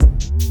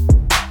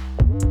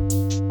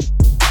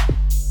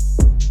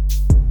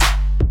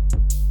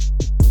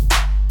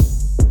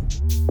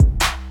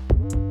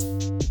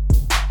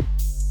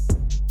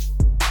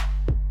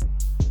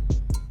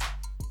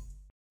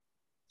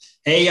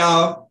Hey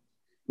y'all,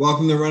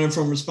 welcome to Running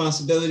from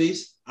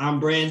Responsibilities. I'm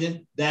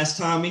Brandon, that's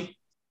Tommy.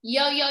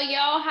 Yo, how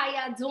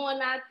y'all doing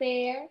out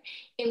there?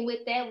 And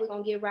with that, we're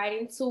gonna get right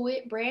into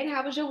it. Brandon,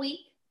 how was your week?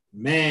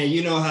 Man,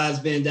 you know how it's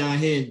been down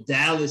here in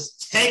Dallas,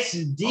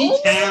 Texas,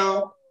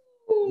 D-Town.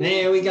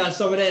 Man, we got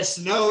some of that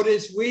snow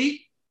this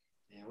week.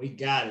 Man, we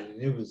got it.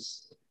 And it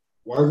was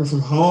working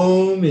from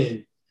home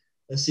and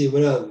let's see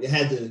what else. It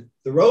had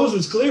the roads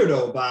was clear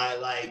though by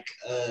like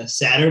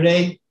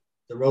Saturday.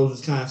 The roads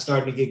was kind of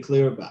starting to get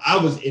clear, but I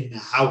was in the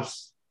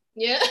house.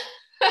 Yeah.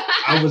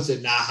 I was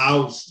in the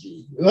house.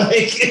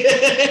 Like,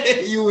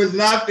 you was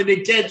not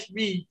gonna catch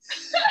me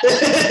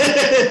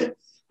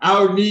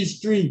out in these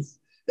streets.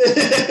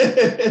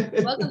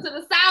 Welcome to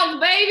the South,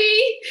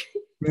 baby.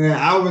 Man,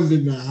 I was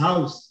in the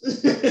house.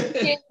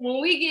 When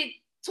we get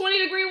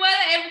 20-degree weather,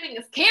 everything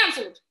is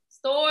canceled.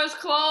 Stores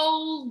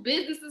closed,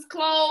 businesses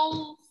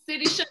closed,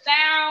 city shut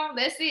down.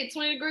 That's it,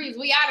 20 degrees.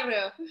 We out of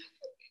there.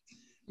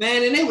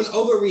 Man, and they was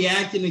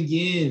overreacting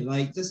again,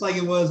 like just like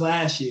it was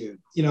last year.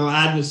 You know,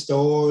 out in the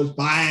stores,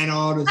 buying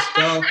all the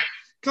stuff.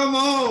 Come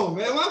on,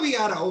 man. Why we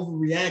gotta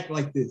overreact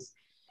like this?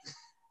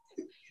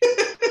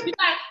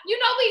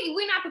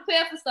 We're not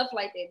prepared for stuff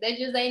like that. That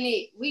just ain't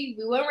it. We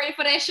weren't ready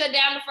for that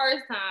shutdown the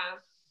first time.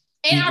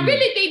 And I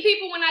really think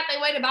people went out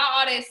their way to buy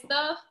all that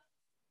stuff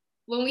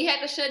when we had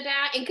to shut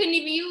down and couldn't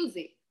even use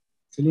it.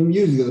 Couldn't even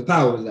use it because the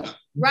power was out.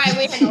 Right,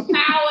 we had no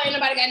power, ain't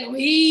nobody got no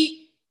heat.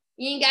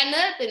 You ain't got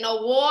nothing,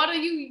 no water.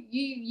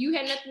 You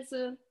had nothing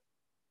to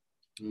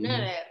none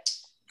of that.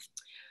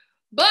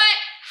 But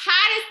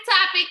hottest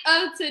topic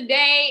of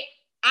today,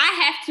 I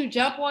have to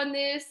jump on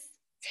this.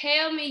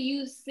 Tell me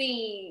you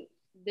seen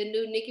the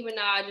new Nicki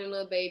Minaj and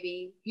Lil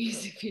Baby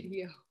music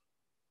video.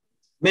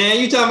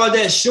 Man, you talking about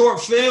that short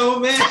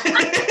film, man?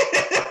 Bruh,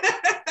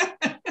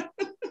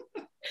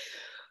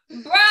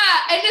 and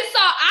then so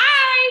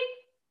I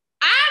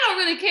don't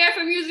really care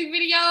for music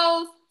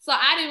videos, so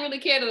I didn't really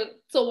care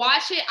to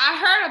watch it. I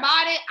heard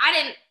about it.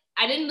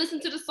 I didn't listen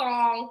to the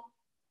song.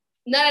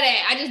 None of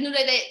that. I just knew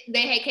that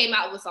they had came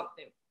out with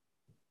something.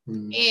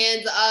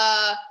 And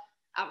I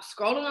was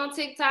scrolling on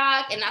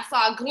TikTok and I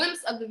saw a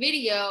glimpse of the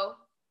video.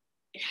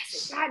 And I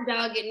said, God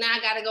dog it, now I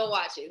gotta go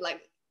watch it.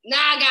 Like,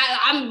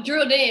 I'm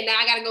drilled in. Now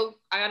I gotta go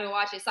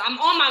watch it. So I'm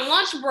on my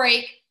lunch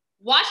break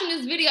watching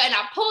this video and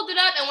I pulled it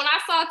up, and when I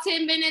saw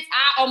 10 minutes,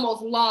 I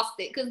almost lost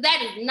it because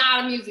that is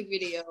not a music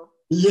video.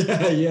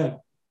 Yeah.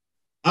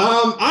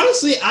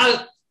 Honestly,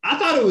 I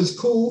thought it was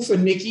cool for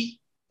Nicki.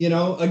 You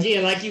know,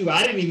 again, like you,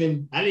 I didn't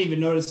even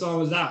know the song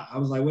was out. I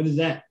was like, what is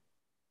that?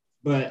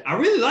 But I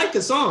really like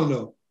the song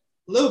though.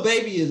 Lil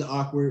Baby is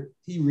awkward.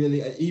 He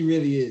really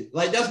is.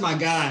 Like, that's my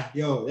guy.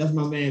 Yo, that's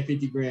my man,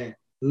 50 grand.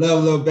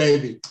 Love Lil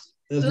Baby.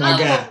 That's my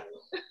guy.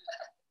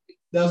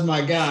 That's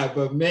my guy.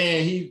 But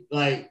man, he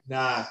like,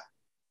 nah.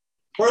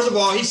 First of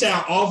all, he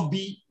sounded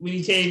offbeat when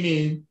he came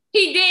in.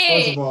 He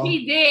did. First of all,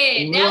 he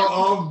did. Real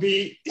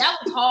offbeat. That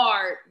was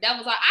hard.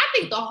 I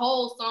think the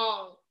whole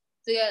song,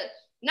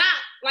 not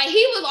like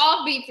he was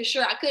offbeat for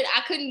sure. I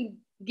couldn't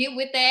get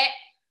with that.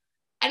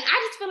 And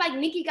I just feel like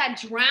Nicki got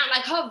drowned.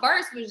 Like, her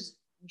verse was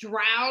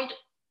drowned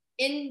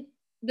in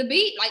the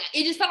beat. Like,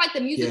 it just felt like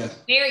the music was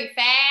very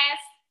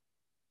fast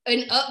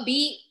and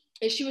upbeat.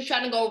 And she was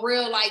trying to go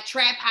real like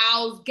trap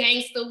house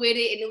gangster with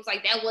it. And it was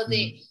like, that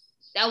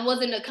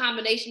wasn't a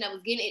combination that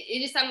was getting it.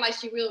 It just sounded like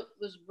she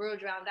was real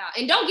drowned out.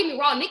 And don't get me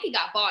wrong, Nicki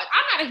got bars.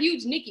 I'm not a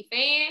huge Nicki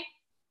fan,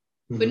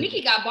 but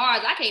Nicki got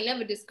bars. I can't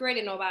never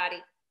discredit nobody.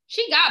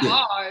 She got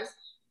bars,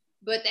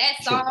 but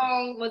that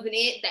song wasn't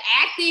it. The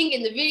acting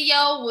in the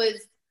video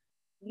was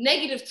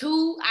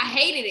 -2. I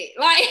hated it.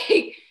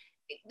 Like,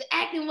 the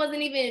acting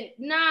wasn't even,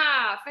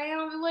 nah,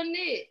 fam, it wasn't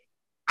it.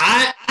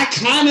 I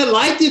kind of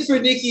liked it for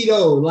Nicki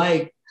though.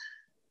 Like,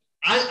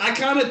 I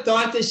kind of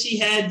thought that she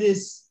had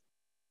this,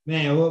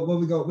 man, what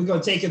we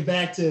gonna take it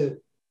back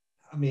to,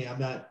 I mean, I'm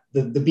not,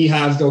 the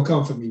beehives don't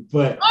come for me,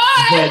 but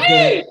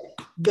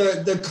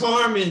the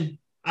Carmen,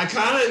 I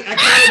kind of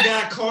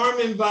got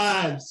Carmen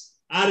vibes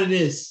out of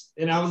this.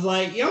 And I was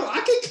like, yo,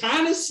 I could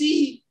kind of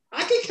see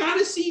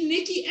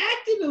Nicki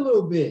acting a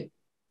little bit.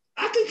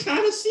 I could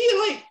kind of see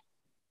it. Like,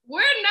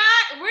 we're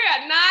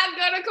not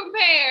gonna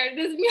compare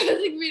this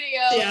music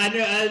video. Yeah, I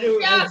knew.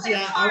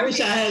 I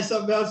wish I had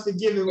something else to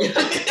give it with.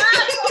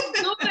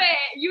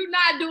 You're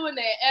not doing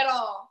that at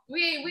all.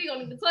 We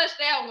gonna even touch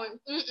that one.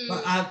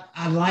 But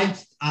I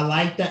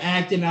liked the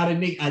acting out of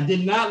Nicki. I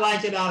did not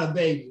like it out of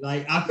Baby.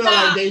 Like, I felt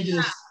like they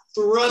just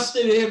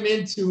thrusted him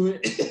into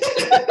it.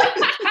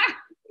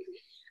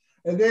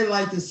 And then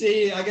like the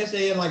scene, I guess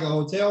they in like a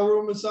hotel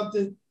room or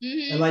something.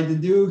 And like the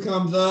dude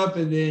comes up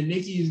and then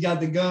Nicki's got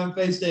the gun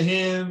faced to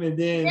him, and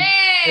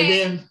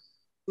then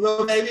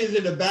Lil Baby is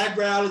in the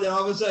background, and then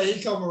all of a sudden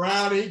he come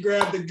around and he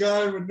grabbed the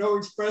gun with no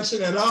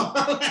expression at all.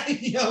 Like,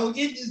 yo,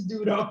 get this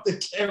dude off the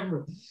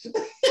camera.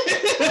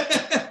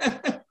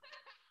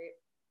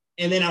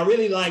 And then I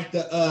really like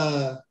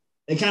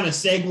it kind of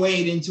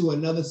segued into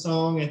another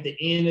song at the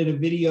end of the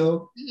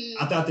video.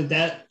 I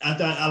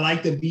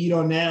liked the beat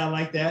on that. I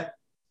like that.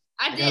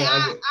 I did.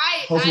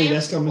 Hopefully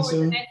that's coming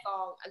soon. That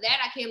song. That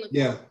I can't look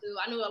forward to. too.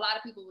 I knew a lot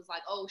of people was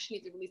like, "Oh, she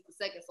needs to release the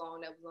second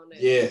song that was on there."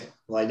 Yeah,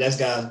 like that's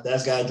got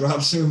to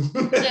drop soon.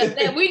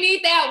 We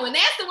need that one.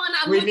 That's the one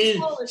I'm looking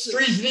forward to.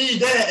 Streets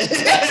need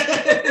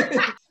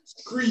that.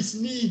 Streets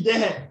need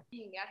that.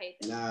 I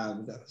hate that. Nah,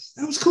 but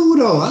that was cool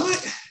though. I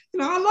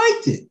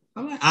liked it.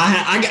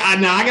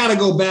 I gotta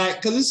go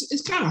back because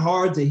it's kind of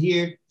hard to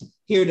hear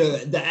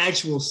the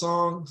actual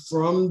song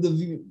from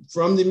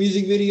the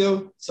music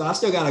video. So I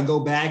still gotta go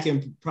back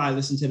and probably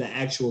listen to the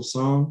actual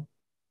song.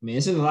 I mean,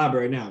 it's in the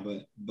library now,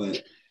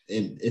 but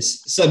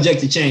it's subject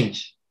to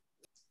change.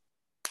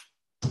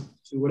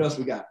 So what else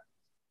we got?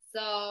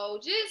 So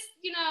just,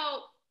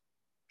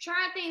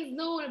 trying things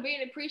new and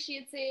being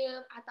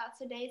appreciative. I thought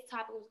today's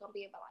topic was gonna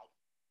be about like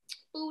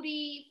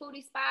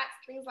foodie spots,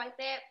 things like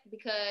that,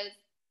 because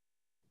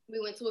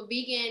we went to a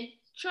vegan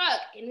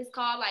truck and it's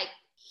called like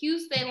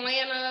Houston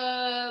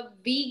Atlanta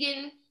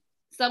Vegan,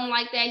 something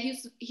like that.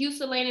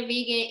 Houston Atlanta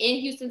Vegan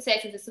in Houston,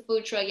 Texas. It's a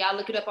food truck. Y'all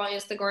look it up on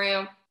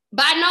Instagram.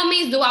 By no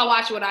means do I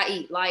watch what I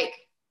eat. Like,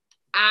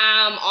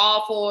 I'm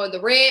all for the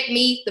red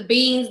meat, the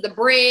beans, the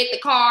bread, the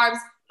carbs,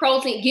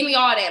 protein. Give me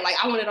all that. Like,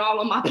 I want it all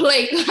on my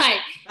plate. Like,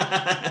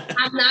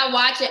 I'm not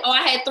watching. Oh,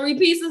 I had 3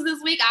 pieces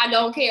this week. I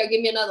don't care.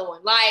 Give me another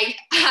one. Like,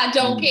 I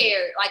don't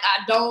care. Like,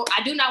 I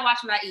do not watch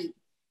what I eat.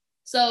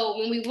 So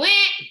when we went,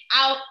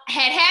 I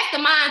had half the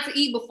mind to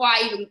eat before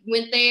I even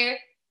went there.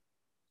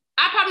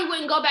 I probably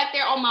wouldn't go back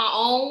there on my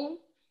own,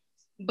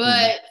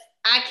 but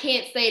I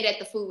can't say that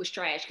the food was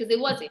trash because it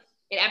wasn't.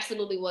 It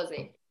absolutely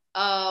wasn't.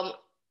 I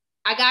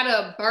got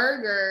a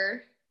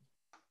burger.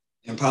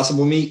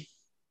 Impossible meat?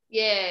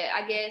 Yeah,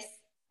 I guess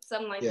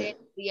something like that.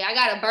 Yeah, I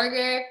got a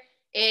burger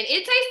and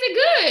it tasted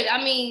good.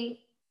 I mean,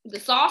 the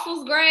sauce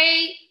was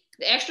great.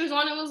 The extras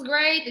on it was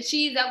great. The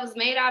cheese that was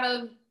made out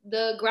of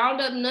the ground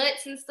up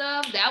nuts and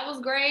stuff, that was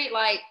great.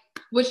 Like,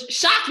 which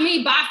shocked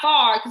me by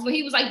far because when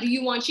he was like, "Do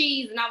you want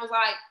cheese?" and I was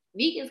like,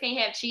 "Vegans can't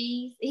have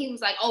cheese." And he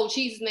was like, "Oh,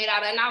 cheese is made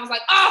out of," and I was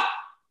like, "Oh,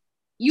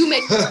 you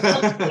make me not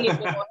want this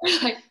anymore."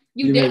 Like,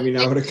 you make me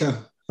not want to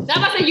come. That's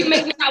why I say you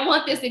make me not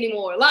want this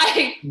anymore.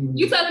 Like,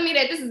 you telling me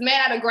that this is made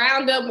out of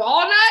ground up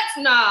walnuts?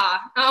 Nah, I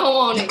don't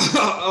want it.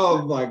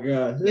 Oh my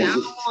God. Yeah, I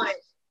don't want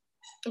it.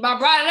 But I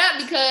brought it up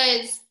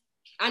because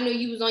I knew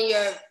you was on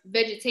your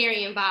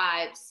vegetarian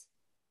vibes.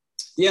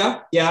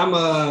 Yeah, I'm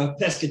a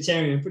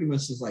pescatarian pretty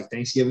much since like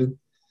Thanksgiving.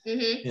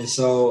 And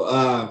so,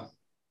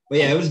 but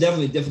yeah, it was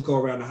definitely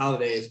difficult around the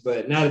holidays,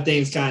 but now that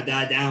things kind of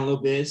died down a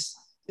little bit,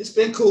 it's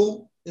been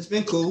cool. It's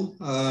been cool.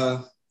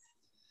 I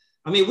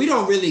mean, we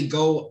don't really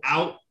go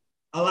out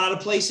a lot of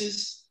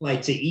places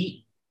like to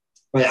eat,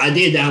 but I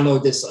did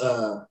download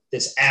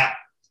this app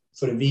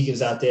for the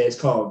vegans out there.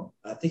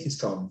 I think it's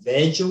called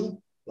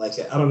Veggel. Like,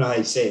 I don't know how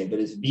you say it, but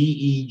it's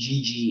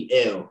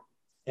Veggl.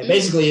 And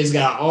basically it's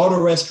got all the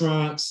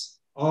restaurants,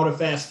 all the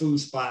fast food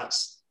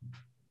spots,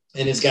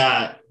 and it's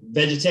got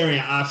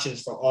vegetarian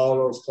options for all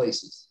those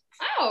places.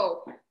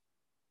 Oh.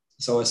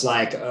 So it's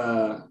like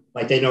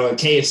they know at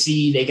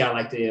KFC, they got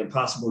like the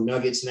Impossible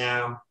Nuggets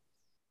now.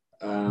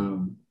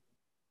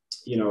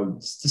 The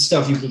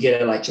stuff you can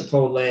get at like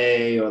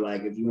Chipotle, or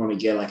like if you want to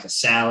get like a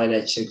salad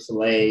at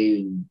Chick-fil-A,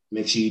 and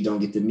make sure you don't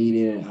get the meat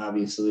in it,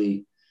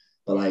 obviously.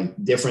 But like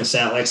different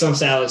salad, like some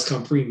salads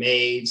come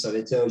pre-made, so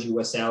it tells you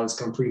what salads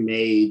come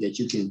pre-made that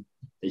you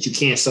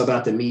can't sub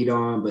out the meat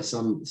on, but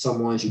some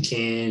ones you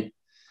can.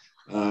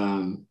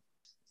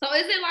 So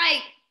is it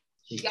like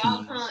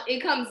y'all?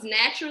 It comes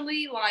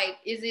naturally. Like,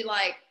 is it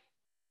like?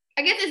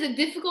 I guess is it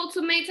difficult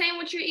to maintain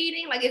what you're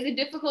eating? Like, is it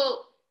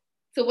difficult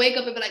to wake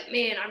up and be like,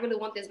 man, I really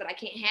want this, but I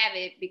can't have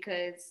it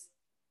because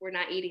we're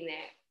not eating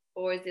that?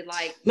 Or is it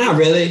like? Not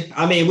really.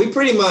 I mean, we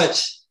pretty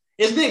much.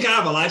 It's been kind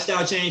of a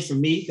lifestyle change for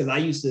me because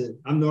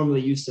I'm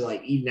normally used to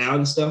like eating out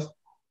and stuff.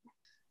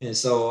 And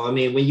so, I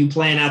mean, when you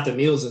plan out the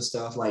meals and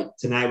stuff, like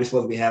tonight we're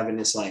supposed to be having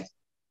this like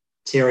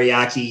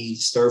teriyaki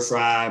stir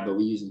fry, but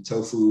we're using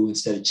tofu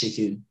instead of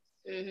chicken.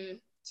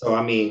 So,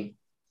 I mean,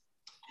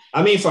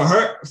 for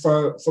her,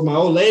 for my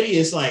old lady,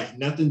 it's like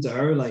nothing to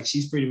her. Like,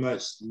 she's pretty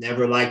much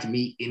never liked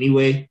meat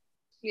anyway.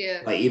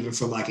 Yeah. Like, even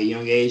from like a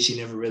young age, she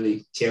never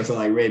really cared for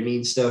like red meat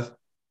and stuff.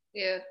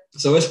 Yeah.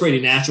 So it's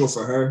pretty natural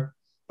for her.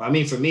 But I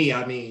mean, for me,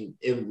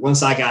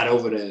 once I got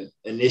over the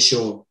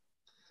initial,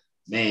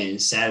 man,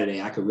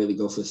 Saturday, I could really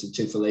go for some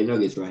Chick-fil-A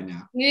nuggets right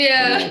now.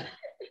 Yeah. Like,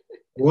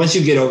 once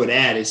you get over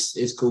that,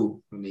 it's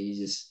cool. I mean, you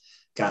just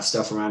got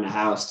stuff around the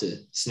house to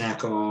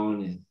snack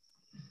on. And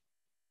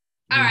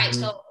all right,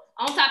 so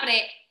on top of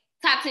that,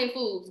 top 10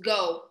 foods,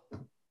 go.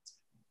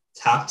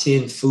 Top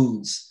 10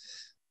 foods.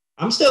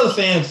 I'm still a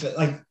fan of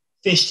like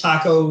fish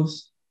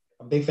tacos.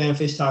 I'm a big fan of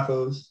fish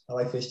tacos. I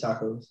like fish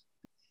tacos.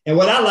 And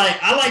what I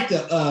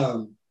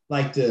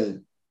like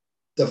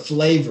the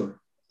flavor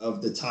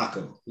of the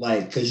taco.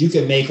 Like, because you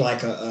can make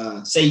like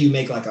say you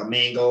make like a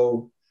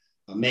mango,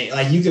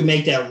 like you can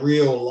make that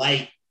real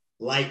light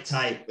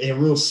type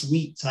and real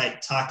sweet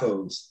type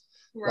tacos.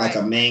 Right. Like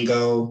a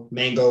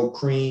mango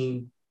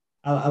cream.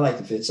 I like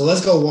the fit. So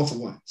let's go one for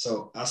one.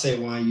 So I'll say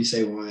one, you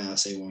say one, I'll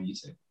say one, you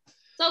say one.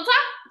 So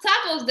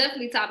tacos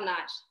definitely top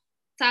notch.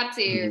 Top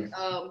tier.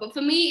 But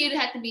for me, it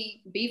had to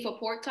be beef or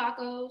pork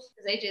tacos.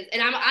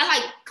 I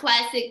like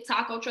classic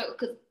taco truck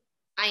because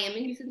I am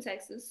in Houston,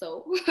 Texas.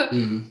 So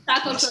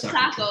taco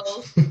truck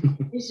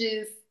tacos is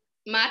just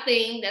my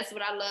thing. That's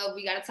what I love.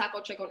 We got a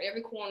taco truck on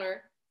every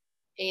corner.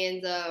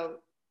 And a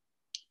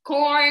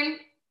corn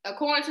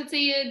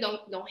tortilla.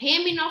 Don't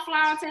hand me no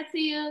flour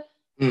tortilla.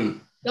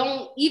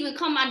 Don't even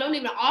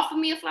offer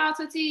me a flour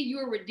tortilla. You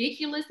are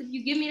ridiculous if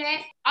you give me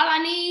that. All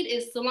I need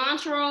is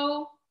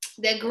cilantro,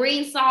 that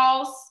green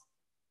sauce,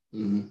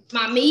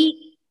 my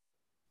meat,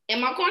 and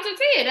my corn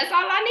tortilla. That's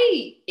all I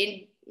need.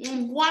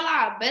 And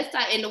voila, best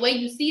taco. And the way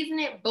you season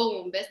it,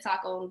 boom, best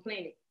taco on the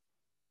planet.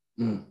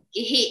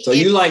 It hit. So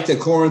you like the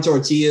corn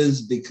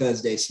tortillas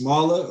because they're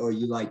smaller, or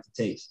you like the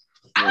taste?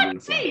 I like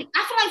the taste.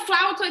 I feel like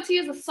flour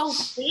tortillas are so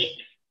thick.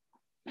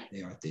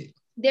 They are thick.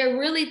 They're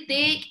really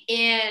thick,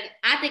 and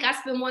I think I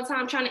spend more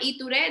time trying to eat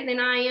through that than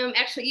I am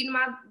actually eating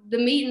the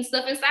meat and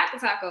stuff inside the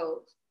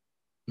tacos.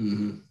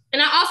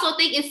 And I also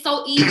think it's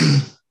so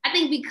easy. I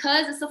think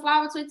because it's a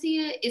flour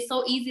tortilla, it's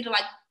so easy to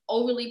like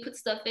overly put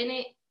stuff in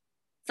it.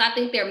 So I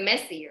think they're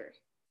messier.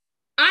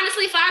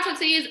 Honestly, flour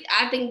tortillas,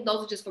 I think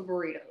those are just for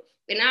burritos.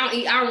 And I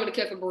don't really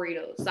care for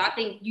burritos. So I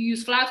think you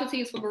use flour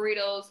tortillas for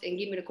burritos and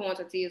give me the corn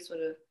tortillas for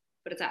the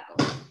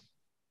tacos.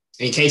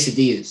 And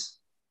quesadillas.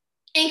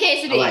 In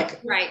quesadillas, like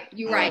right?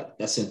 You're right.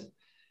 That's in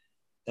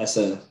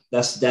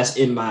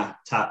my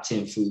top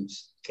 10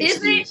 foods.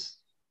 Is it?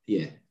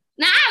 Yeah.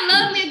 Now I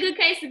love me a good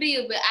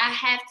quesadilla, but I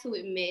have to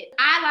admit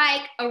I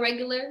like a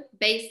regular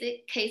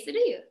basic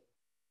quesadilla.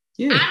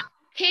 Yeah. I don't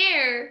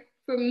care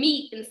for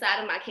meat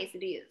inside of my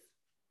quesadillas.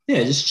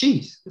 Yeah, just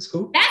cheese. That's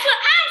cool. That's what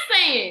I'm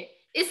saying.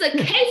 It's a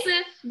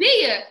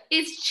quesadilla.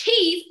 It's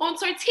cheese on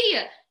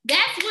tortilla.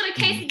 That's what a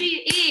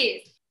quesadilla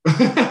is.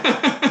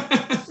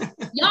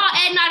 Y'all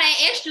adding all that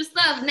extra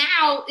stuff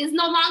now is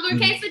no longer a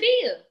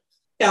quesadilla.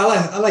 Yeah,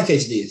 I like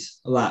quesadillas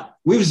a lot.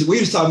 We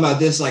was talking about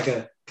this like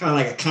a kind of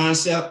like a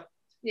concept.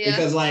 Yeah.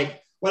 Because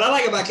like what I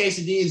like about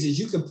quesadillas is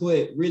you can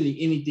put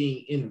really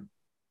anything in them.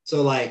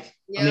 So like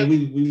I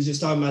mean we was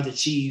just talking about the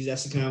cheese.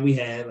 That's the kind we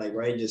had, like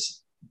right,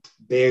 just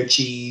bare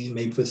cheese,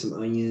 maybe put some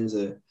onions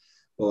or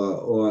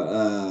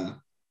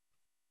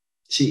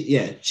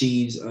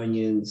cheese,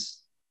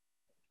 onions,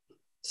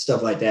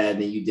 stuff like that,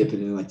 and then you dip it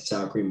in like the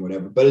sour cream or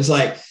whatever. But it's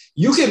like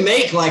you can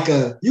make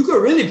you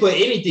could really put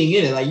anything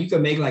in it. Like you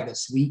could make like a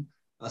sweet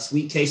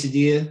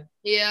quesadilla.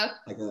 Yeah.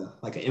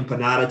 Like an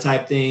empanada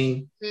type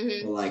thing.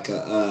 Or like you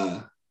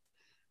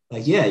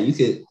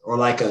could, or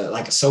like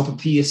a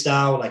sopapilla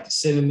style, like the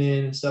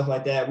cinnamon and stuff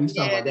like that. We was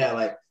talking about that.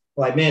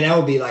 Like man, that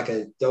would be like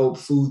a dope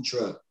food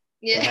truck.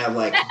 Yeah. To have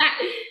like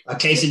a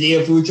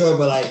quesadilla food truck,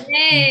 but like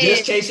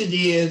just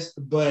quesadillas,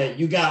 but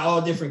you got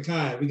all different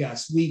kinds. We got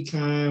sweet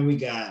kind,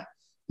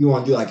 you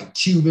want to do like a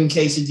Cuban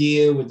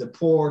quesadilla with the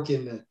pork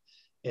and the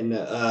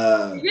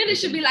it really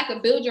should be like a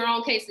build your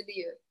own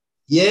quesadilla.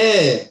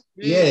 Yeah,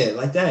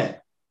 like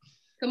that.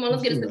 Come on,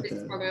 let's get us a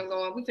business program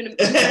going. We finna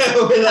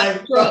we're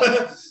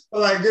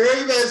like, girl,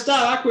 you better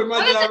stop. I quit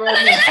my job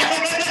right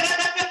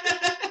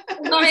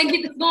now. Go ahead and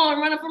get this going.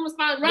 Running from the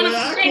quesos.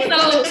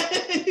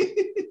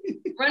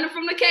 Running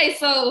from the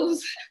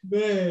quesos.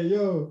 Man,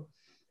 yo.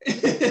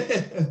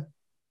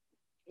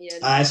 Yeah.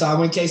 All right, so I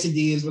went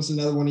quesadillas. What's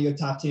another one of your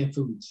top 10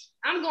 foods?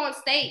 I'm going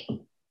steak.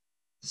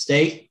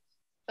 Steak?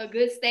 A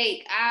good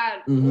steak.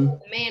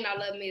 Man, I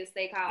love me a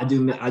steakhouse.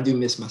 I do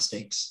miss my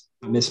steaks.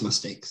 I miss my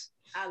steaks.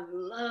 I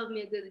love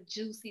me a good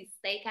juicy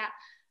steakhouse.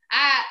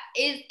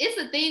 It's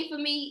a thing for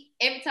me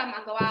every time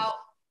I go out.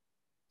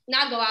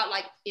 Not go out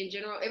like in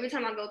general. Every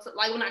time I go to,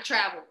 like when I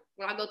travel,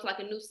 when I go to like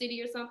a new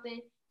city or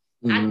something,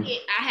 I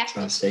have to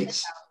go to a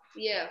steakhouse.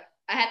 Yeah,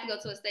 I have to go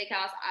to a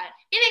steakhouse.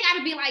 It ain't got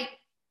to be like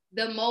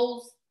the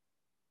most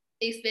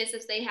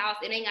expensive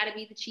steakhouse. It ain't got to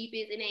be the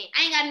cheapest. I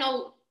ain't got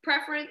no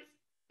preference.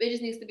 It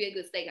just needs to be a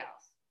good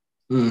steakhouse.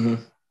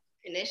 And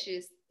that's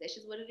just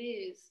what it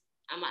is.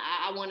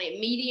 I want it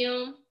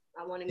medium.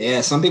 I want it medium.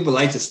 Yeah, some people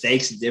like the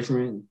steaks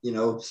different. You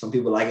know, some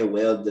people like it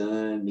well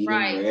done,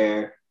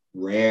 medium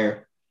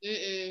rare.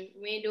 We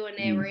ain't doing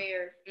that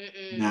rare.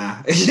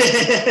 Nah.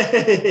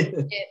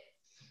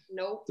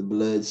 Nope. The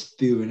blood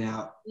spewing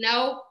out.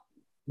 Nope.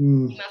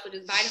 You might as well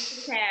just bite into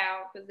the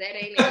cow because that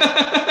ain't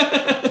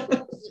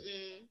it.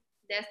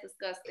 That's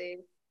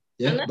disgusting.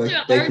 Yeah,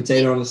 baked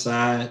potato on the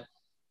side.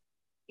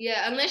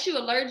 Yeah, unless you're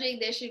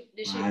allergic, that should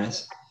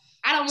nice.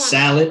 I don't want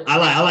salad.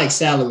 I like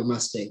salad with my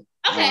steak.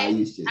 Okay, I'll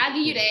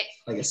give you that.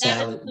 Like a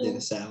salad, then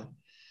a salad.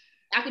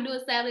 I can do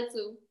a salad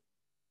too.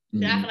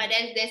 But I feel like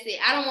that's it.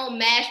 I don't want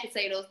mashed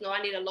potatoes. No,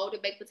 I need a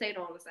loaded baked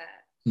potato on the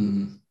side.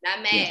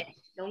 Not mashed. Yeah.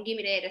 Don't give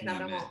me that. That's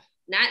not what I want.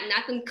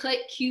 Not them cut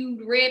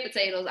cubed red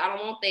potatoes. I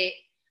don't want that.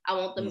 I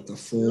want them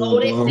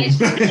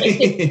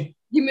loaded.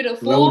 Give me the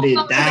full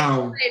loaded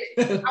down.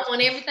 I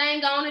want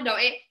everything on it. Don't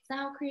add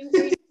sour cream.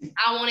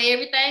 I want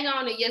everything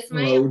on it. Yes,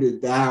 ma'am. Loaded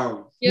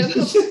down. Yeah.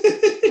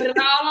 Put it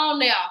all on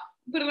there.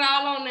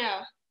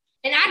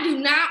 And I do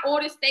not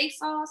order steak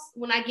sauce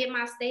when I get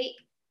my steak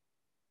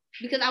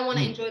because I want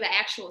to enjoy the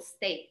actual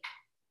steak.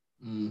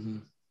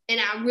 And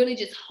I really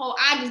just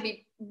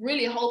be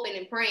really hoping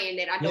and praying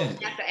that I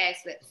don't have to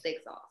ask that steak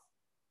sauce.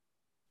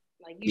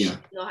 Like you should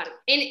know how to,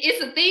 and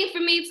it's a thing for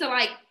me to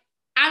like.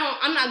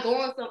 I'm not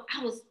going some.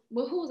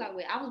 Who was I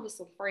with? I was with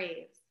some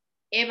friends.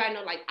 Everybody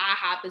know like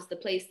IHOP is the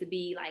place to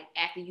be like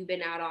after you've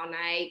been out all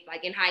night,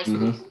 like in high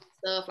school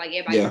stuff. Like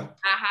everybody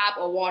IHOP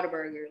or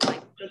Whataburger,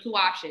 like the two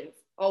options,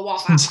 or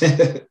Waffle House.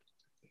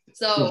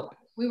 So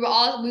we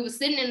were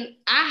sitting in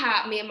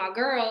IHOP, me and my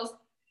girls,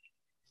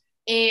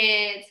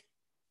 and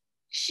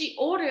she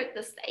ordered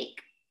the steak.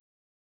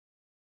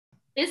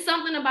 It's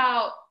something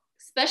about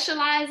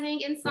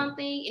specializing in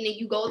something and then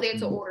you go there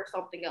to order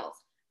something else.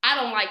 I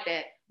don't like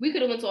that. We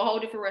could have went to a whole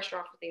different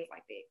restaurant for things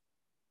like that.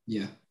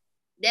 Yeah.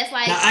 That's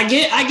like, now, I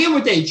get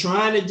what they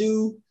trying to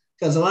do,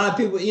 because a lot of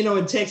people,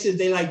 in Texas,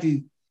 they like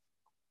to,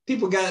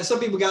 some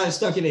people got it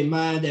stuck in their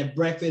mind that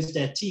breakfast,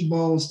 that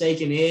T-bone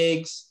steak and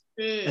eggs,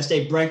 that's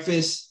their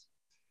breakfast.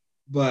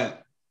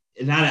 But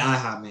not at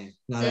IHOP, man.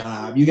 Not at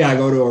IHOP. You gotta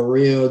go to a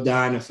real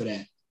diner for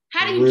that.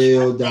 How do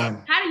you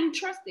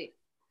trust it?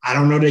 I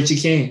don't know that you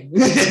can.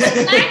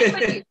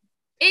 Exactly.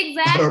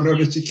 I don't know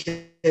that you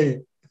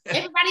can.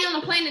 Everybody on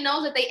the planet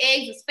knows that their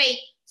eggs is fake.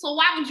 So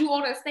why would you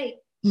order a steak?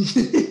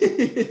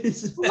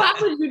 Why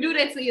would you do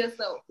that to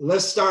yourself?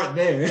 Let's start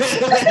there.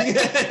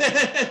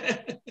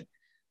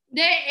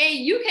 And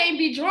you can't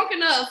be drunk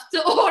enough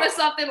to order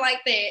something like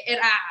that at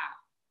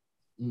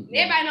IHOP.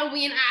 Everybody know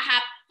we in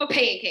IHOP for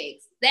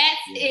pancakes.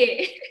 That's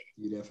it.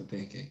 You there for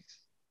pancakes.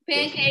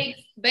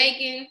 Pancakes,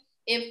 bacon,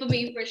 and for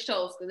me, French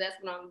toast, because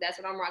that's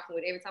what I'm rocking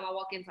with every time I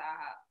walk into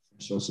IHOP.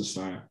 French toast is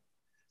fire.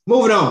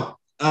 Moving on.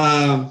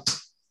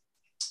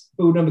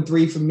 Food number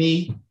 3 for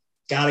me,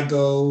 gotta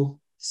go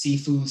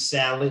seafood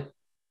salad.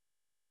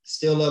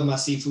 Still love my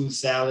seafood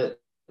salad,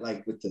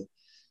 like with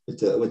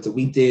the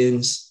wheat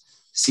thins,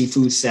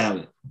 seafood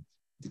salad,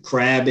 the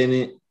crab in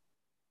it.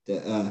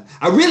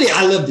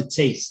 I love the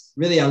taste.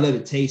 Really, I love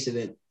the taste of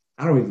it.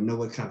 I don't even know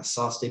what kind of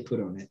sauce they put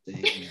on that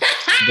thing,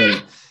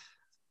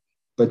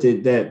 but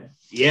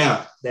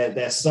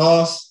that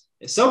sauce.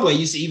 In Subway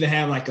used to even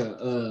have like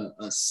a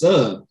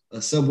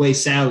Subway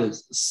salad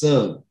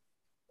sub.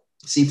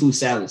 Seafood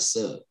salad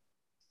sub.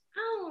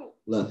 I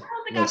don't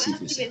think I've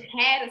even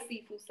had a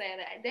seafood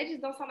salad. That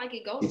just don't sound like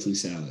it goes. Seafood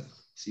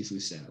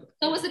salad.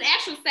 So it's an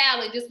actual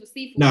salad just with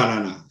seafood?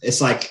 No. It's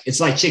like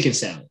chicken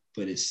salad,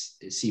 but it's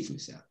seafood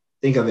salad.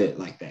 Think of it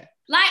like that.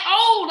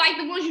 Like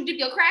the ones you dip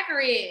your cracker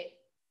in.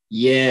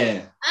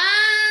 Yeah.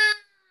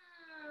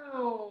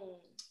 Oh.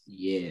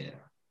 Yeah,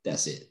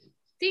 that's it.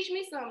 Teach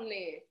me something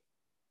there.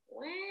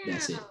 Wow.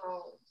 That's it.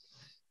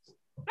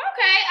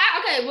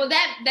 Okay. Well,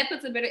 that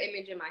puts a better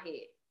image in my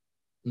head.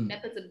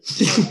 That puts a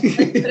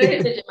better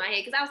image in my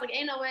head, because I was like,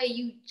 ain't no way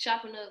you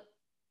chopping up.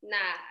 Nah.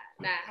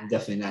 I'm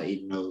definitely not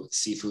eating no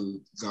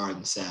seafood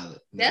garden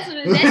salad. No. That's what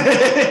it is.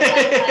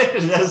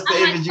 That's the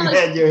image you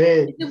had in your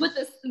head. Is it with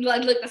the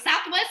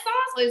Southwest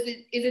sauce, or is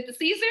it the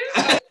Caesar?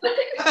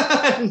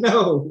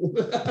 No.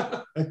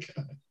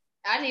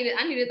 I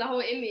needed the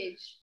whole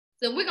image.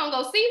 So we're gonna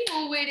go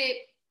seafood with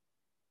it.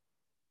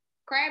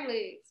 Crab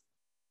legs.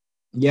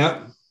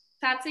 Yep.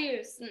 Top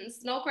tier,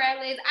 snow crab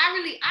legs.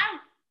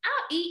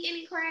 I'll eat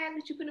any crab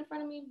that you put in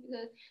front of me,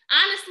 because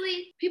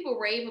honestly, people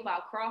rave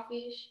about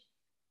crawfish.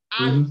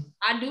 I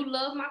do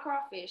love my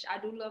crawfish.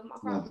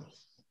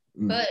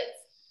 But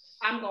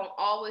I'm gonna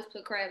always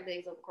put crab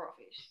legs over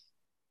crawfish.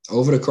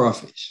 Over the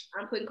crawfish.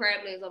 I'm putting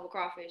crab legs over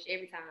crawfish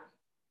every time.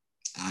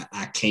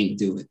 I can't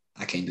do it.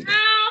 I can't do that. No.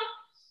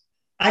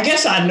 I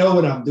guess I know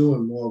what I'm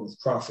doing more with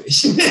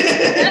crawfish than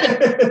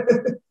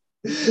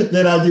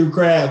I do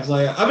crabs.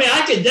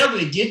 I can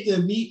definitely get the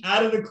meat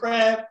out of the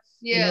crab.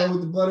 Yeah.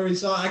 With the buttery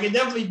sauce. I can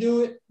definitely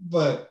do it,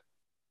 but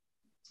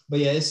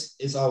yeah,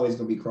 it's always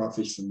gonna be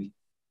crawfish for me.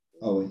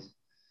 Always.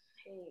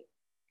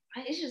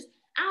 It's just,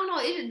 I don't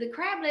know. The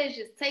crab legs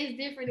just taste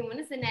different, and when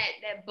it's in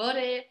that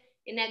butter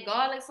and that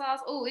garlic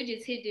sauce, it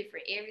just hit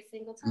different every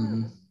single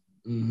time.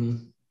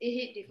 It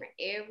hit different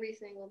every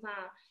single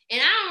time,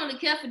 and I don't really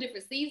care for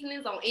different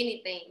seasonings on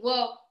anything.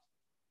 Well,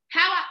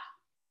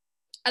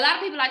 a lot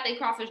of people like their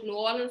crawfish New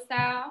Orleans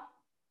style.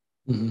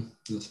 A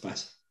little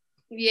spicy.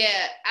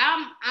 Yeah,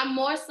 I'm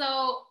more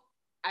so,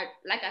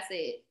 like I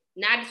said,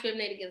 not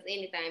discriminating against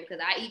anything, because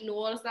I eat New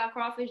Orleans style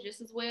crawfish just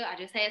as well. I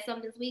just had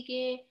some this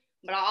weekend,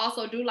 but I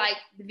also do like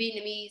the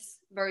Vietnamese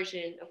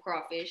version of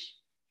crawfish,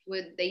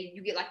 where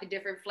you get like the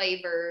different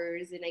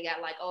flavors, and they got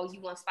like,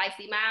 you want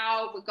spicy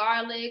mild with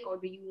garlic, or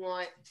do you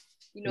want,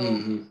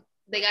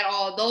 they got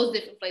all those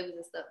different flavors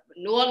and stuff. But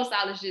New Orleans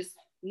style is just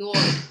New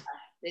Orleans style.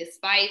 There's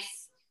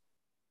spice,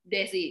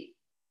 that's it.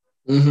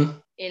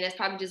 And that's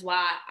probably just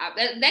why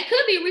that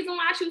could be a reason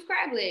why I choose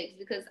crab legs,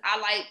 because I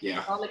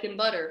like garlic and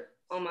butter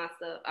on my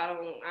stuff. I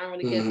don't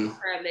really care for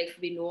crab legs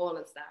to be New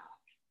Orleans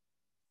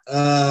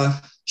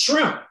style.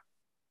 Shrimp.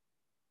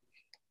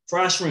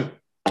 Fried shrimp.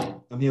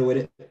 I'm here with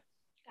it.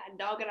 God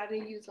dog it, I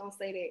knew you was gonna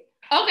say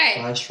that. Okay.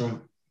 Fried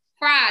shrimp.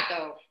 Fried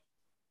though.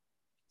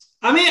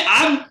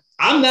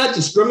 I'm not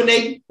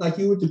discriminating like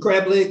you with the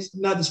crab legs.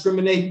 I'm not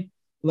discriminating.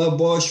 Love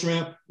boiled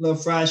shrimp,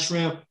 love fried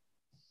shrimp.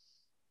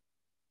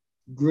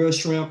 Grilled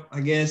shrimp, I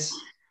guess.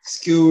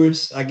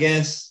 skewers, I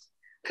guess.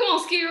 Come on,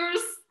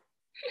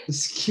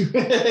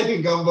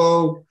 skewers.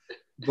 Gumbo.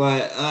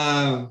 But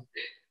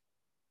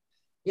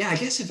yeah, I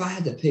guess if I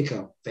had to pick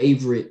a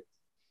favorite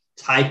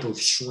type of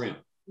shrimp.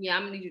 Yeah,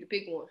 I'm gonna need you to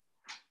pick one.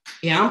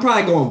 Yeah, I'm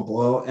probably going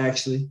boiled,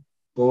 actually.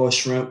 Boiled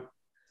shrimp.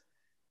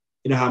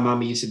 You know how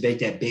mommy used to bake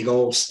that big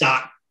old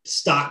stock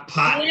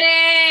pot?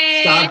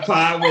 Yeah. Stock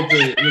pot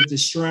with the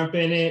shrimp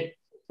in it,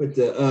 with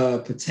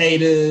the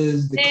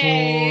potatoes, the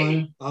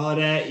corn, all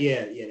that.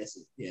 Yeah, that's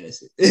it. Yeah,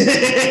 that's it.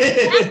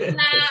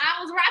 Nah,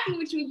 I was rocking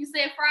with you when you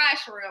said fried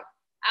shrimp.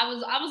 I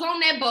was on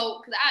that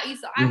boat because I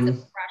took the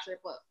fried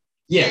shrimp up.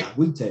 Yeah,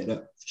 we can take it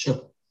up for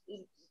sure.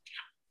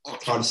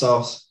 Tartar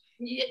sauce.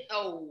 Yeah.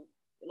 Oh.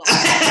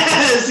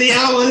 See,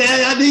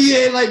 I knew you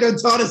ain't like no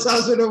tartar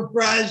sauce with no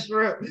fried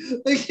shrimp.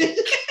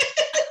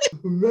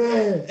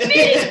 Man.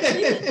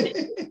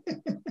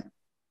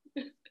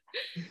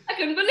 I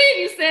couldn't believe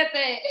you said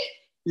that.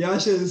 Y'all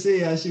should have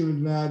seen how she was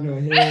nodding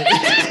her head.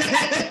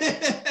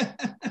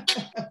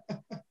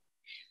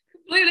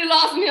 Completely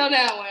lost me on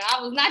that one.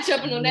 I was not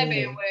jumping on that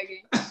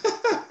bandwagon.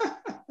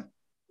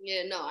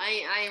 Yeah, no,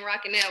 I ain't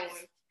rocking that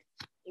one.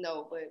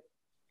 No, but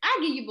I'll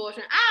give you boiled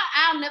shrimp.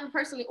 I'll never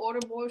personally order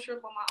boiled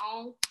shrimp on my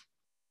own.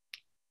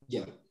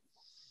 Yeah.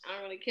 I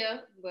don't really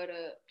care, but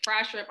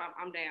fried shrimp,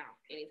 I'm down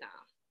anytime.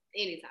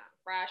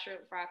 Fried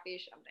shrimp, fried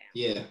fish, I'm down.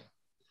 Yeah.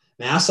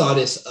 Man, I saw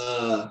this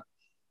on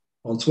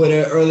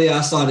Twitter earlier.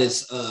 I saw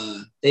this.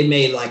 They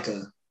made like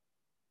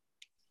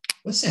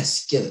what's that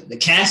skillet? The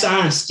cast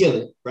iron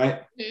skillet,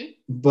 right? Mm-hmm.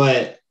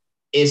 But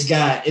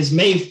it's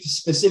made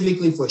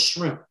specifically for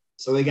shrimp.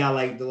 So it got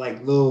like the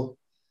little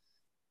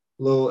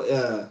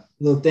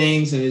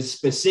things, and it's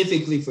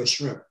specifically for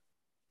shrimp.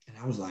 And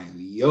I was like,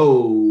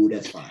 yo,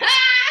 that's fine.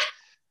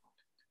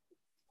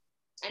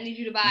 I need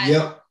you to buy it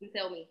and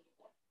tell me.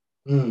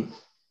 I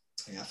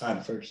gotta find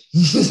it first.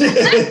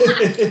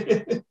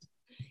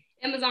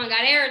 Amazon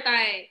got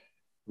everything.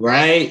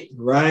 Right.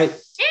 And I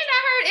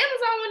heard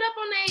Amazon went up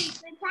on their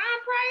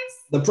prime price.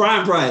 The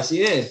prime price,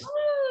 yeah.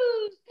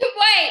 Ooh.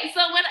 Wait, so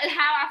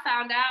how I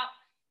found out?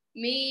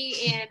 Me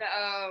and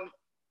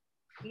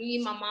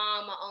my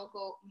mom,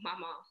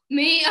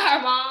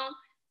 her mom,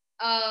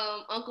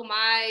 Uncle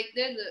Mike.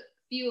 There's a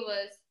few of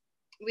us.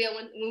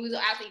 When we was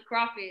out to eat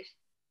crawfish,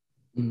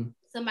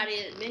 somebody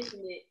had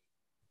mentioned it,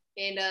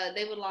 and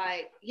they were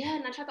like, "Yeah,"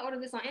 and I tried to order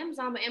this on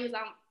Amazon, but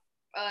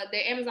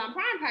their Amazon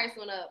Prime price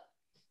went up.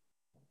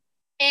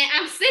 And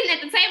I'm sitting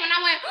at the table, and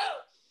I went,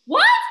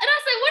 "What?" And I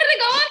said, "What did it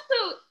go up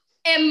to?"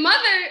 And my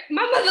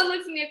mother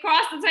looks at me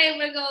across the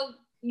table and goes,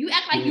 "You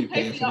act like you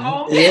pay for your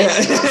own."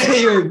 Yeah,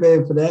 you ain't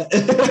paying for that.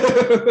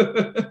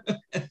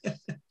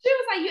 She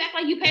was like, "You act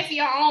like you pay for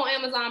your own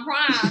Amazon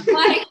Prime."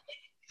 Like,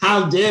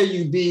 how dare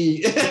you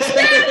be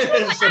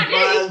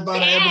surprised by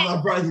the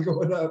Amazon price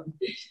going up?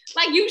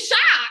 Like, you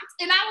shocked.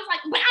 And I was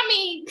like, but I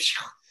mean,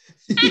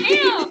 I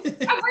am.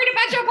 I'm worried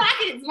about your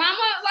pockets,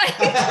 mama. Like,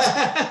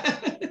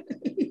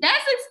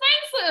 that's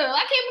expensive.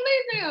 I can't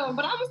believe them,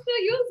 but I'm gonna still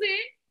use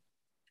it.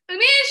 And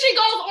then she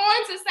goes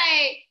on to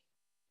say,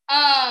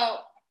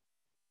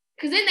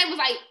 because then they was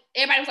like,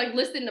 everybody was like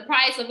listing the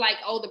price of like,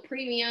 the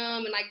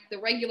premium and like the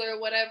regular or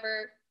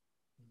whatever.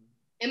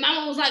 And my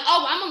mom was like,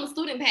 I'm on the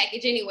student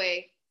package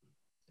anyway.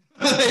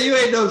 You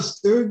ain't no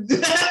student. I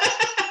had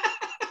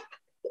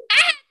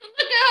to look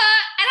at her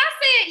and I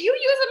said, "You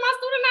using my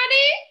student ID?"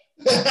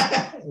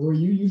 Well,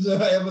 you using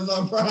her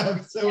Amazon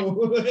Prime, so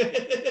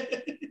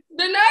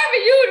the nerve of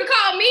you to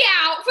call me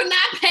out for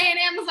not paying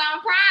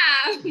Amazon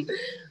Prime,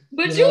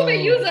 but you've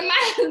been using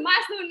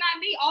my student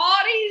ID all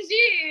these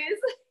years.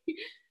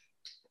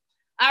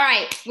 All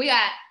right, we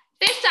got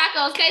fish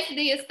tacos,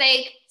 quesadilla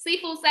steak,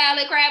 seafood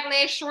salad, crab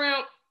leg,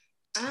 shrimp.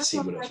 I'm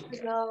going to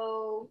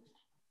go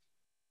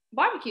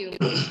barbecue.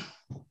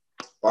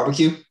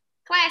 Barbecue?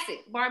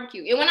 Classic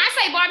barbecue. And when I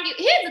say barbecue,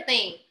 here's the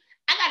thing.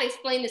 I got to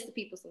explain this to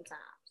people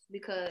sometimes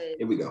because...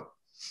 Here we go.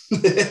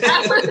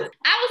 I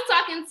was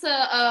talking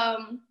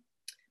to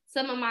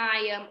some of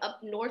my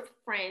up north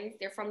friends.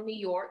 They're from New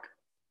York.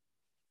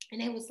 And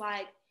they was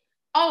like,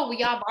 "Oh, well,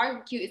 y'all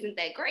barbecue isn't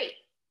that great."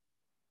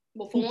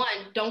 Well, for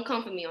one, don't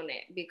come for me on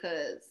that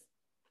because...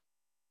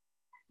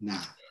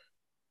 Nah.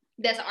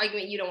 That's an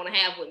argument you don't want to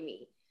have with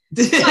me.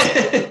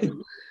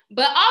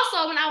 But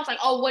also when I was like,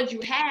 "Oh, what'd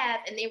you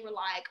have?" And they were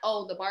like,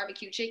 "Oh, the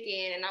barbecue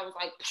chicken." And I was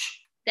like,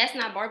 "That's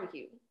not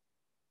barbecue."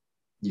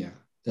 Yeah,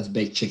 that's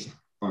baked chicken.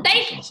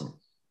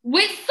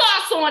 With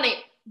sauce on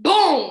it.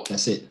 Boom.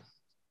 That's it.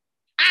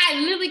 I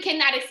literally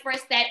cannot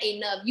express that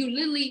enough. You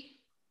literally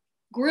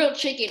grill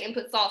chicken and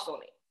put sauce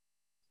on it.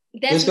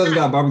 Just because it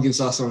got barbecue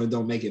sauce on it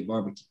don't make it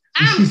barbecue.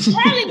 I'm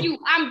telling you,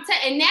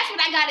 and that's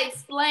what I gotta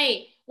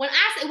explain. When you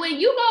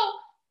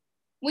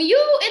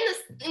in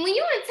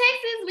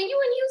Texas, when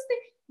you in Houston,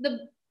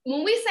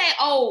 when we say,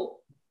 "Oh,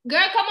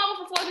 girl, come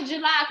over for 4th of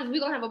July because we're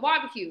gonna have a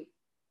barbecue,"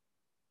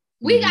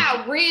 we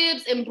got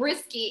ribs and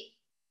brisket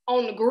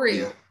on the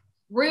grill,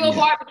 real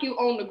barbecue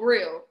on the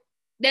grill.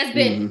 That's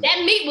been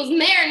that meat was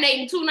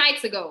marinating 2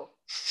 nights ago.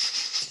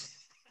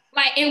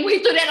 Like, and we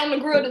threw that on the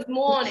grill this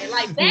morning.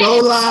 Like that. No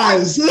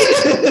lies.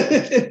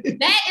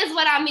 That is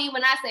what I mean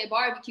when I say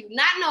barbecue.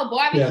 Not no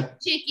barbecue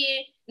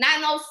chicken,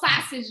 not no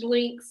sausage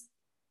links.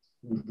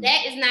 Mm-hmm.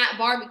 That is not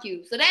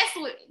barbecue. So that's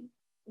what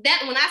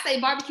that when I say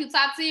barbecue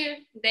top tier,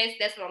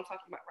 that's what I'm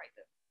talking about right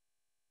there.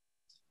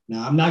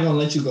 Now I'm not gonna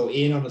let you go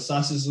in on the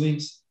sausage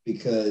links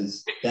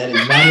because that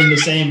is not in the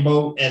same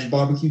boat as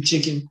barbecue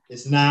chicken.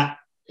 It's not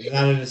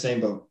in the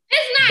same boat.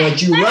 It's not.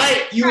 But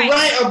you're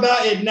right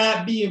about it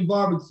not being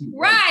barbecue.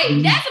 Right.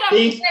 Like, that's what I'm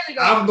saying.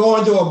 I'm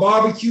going to a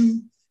barbecue.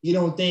 You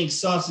don't think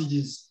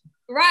sausages.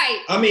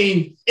 Right. I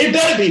mean, it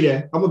better be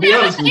there. I'm gonna be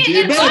honest with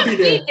you. It better be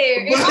there.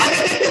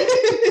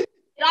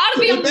 It ought to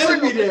be on the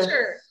grill for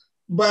sure.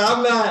 But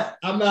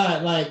I'm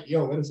not like,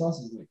 yo, where the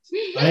sausage links?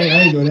 I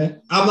ain't doing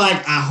that. I'm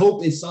like, I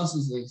hope it's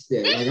sausage links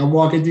there. Like I'm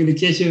walking through the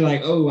kitchen,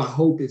 like, oh, I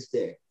hope it's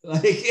there.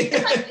 Like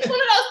it's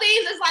one of those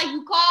things. It's like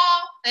you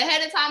call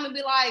ahead of time and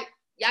be like,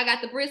 y'all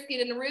got the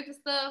brisket and the ribs and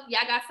stuff.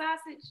 Y'all got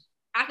sausage.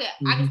 I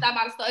can stop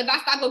by the store. If I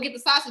stop go get the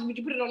sausage, would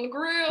you put it on the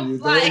grill?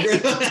 Like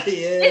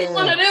it's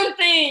one of them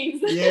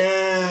things.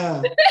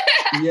 Yeah.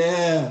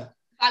 Yeah.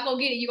 If I go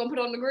get it, you gonna put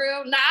it on the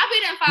grill? Nah, I'll be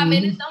there in 5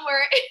 minutes. Don't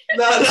worry.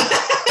 No.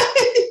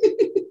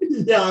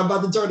 Yeah, I'm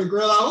about to turn the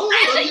grill on.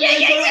 Oh,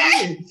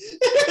 yeah.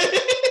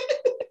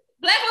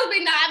 Black folks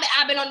be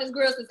I've been on this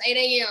grill since 8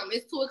 a.m.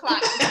 It's 2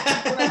 o'clock.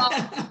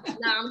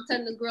 Nah, I'm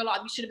turning the grill off.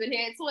 You should have been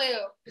here at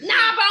 12.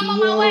 Nah, but I'm on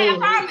my way, I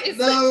promise.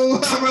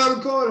 No, I'm around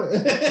the corner.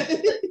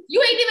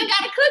 You ain't even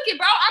gotta cook it,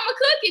 bro. I'ma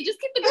cook it. Just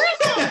keep the grill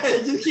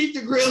on. Just keep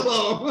the grill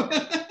on.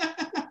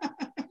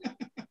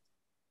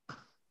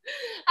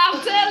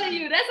 I'm telling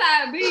you, that's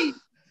how it be.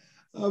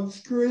 I'm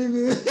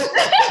screaming.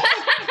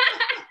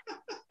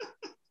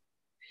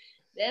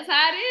 That's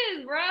how it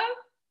is, bro.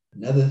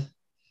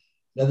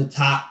 Another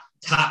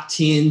top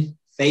 10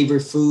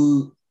 favorite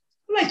food.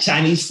 I like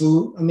Chinese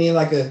food. I mean,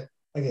 like a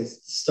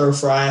stir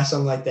fry or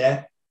something like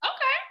that.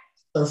 Okay.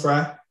 Stir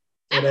fry.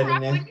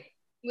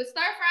 With stir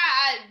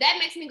fry, that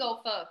makes me go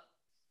pho.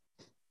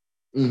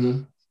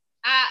 Mm-hmm.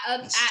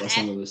 That's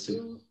on the list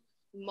too.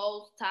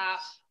 Most top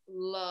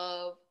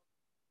love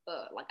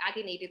pho. Like I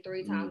can eat it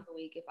 3 times a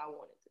week if I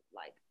wanted to.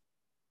 Like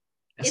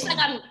it's like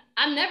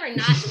I'm never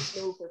not in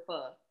the mood for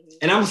pho.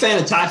 And I'm a fan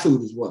of Thai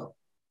food as well.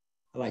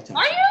 I like Thai.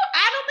 Are you?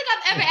 I don't think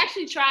I've ever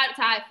actually tried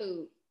Thai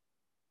food.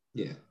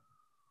 Yeah.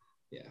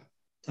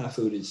 Thai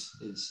food is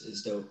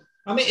dope.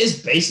 I mean,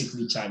 it's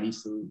basically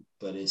Chinese food,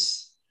 but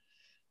it's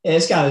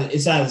got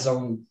its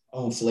own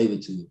flavor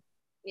to it.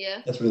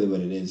 Yeah. That's really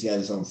what it is. It's got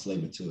its own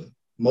flavor to it.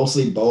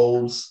 Mostly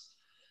bowls.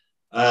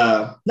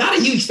 Not a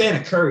huge fan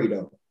of curry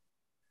though.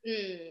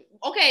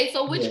 Okay,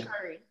 so which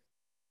curry?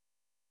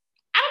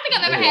 I don't think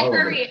I've ever had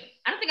curry.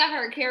 I don't think I've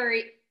heard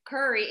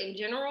curry in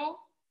general.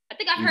 I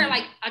think I've heard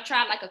I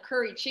tried like a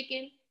curry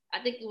chicken. I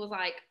think it was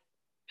like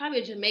probably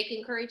a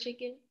Jamaican curry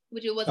chicken,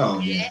 which it wasn't. Oh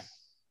yeah,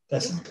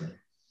 that's not good.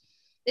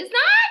 It's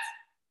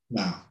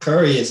not. No,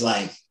 curry is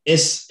like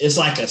it's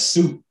like a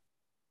soup.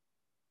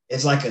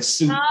 It's like a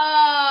soup.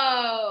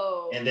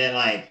 Oh. And then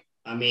I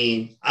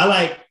mean, I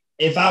like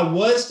if I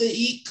was to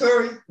eat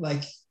curry,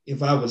 like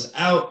if I was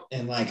out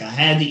and like I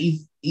had to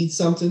eat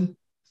something.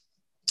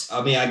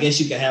 I mean, I guess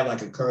you could have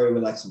like a curry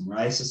with like some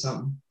rice or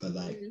something, but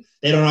like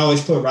they don't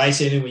always put rice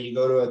in it when you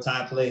go to a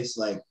Thai place.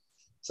 Like,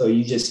 so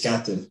you just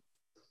got the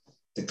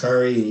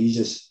curry and you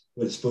just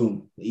with a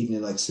spoon eating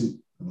it like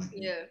soup. I'm like,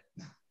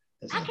 nah,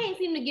 I can't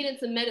seem to get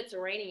into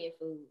Mediterranean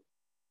food.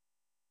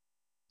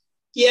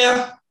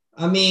 Yeah,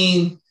 I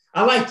mean,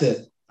 I like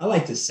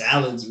the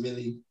salads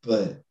really,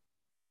 but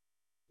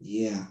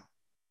yeah.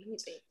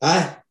 All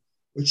right,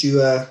 what's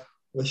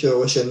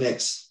your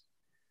next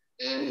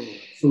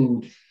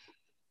food?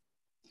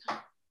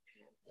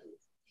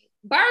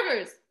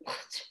 Burgers.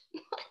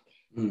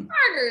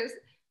 Burgers.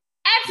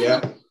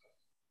 Absolutely. Yeah.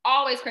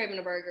 Always craving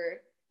a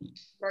burger.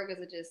 Burgers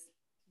are just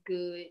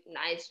good,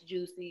 nice,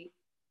 juicy.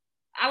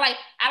 I like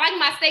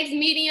my steaks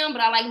medium,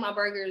 but I like my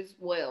burgers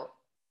well.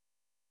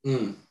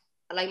 I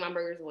like my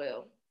burgers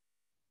well.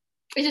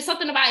 It's just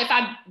something about if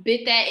I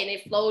bit that and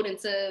it flowed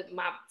into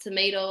my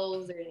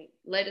tomatoes and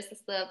lettuce and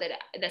stuff,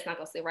 that's not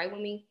gonna sit right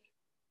with me.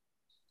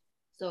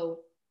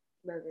 So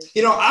burgers.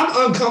 You know,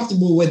 I'm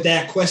uncomfortable with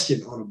that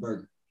question on a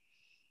burger.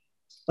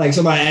 Like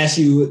somebody asks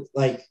you,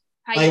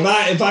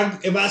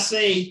 if I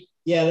say,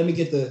 yeah, let me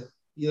get the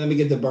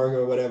burger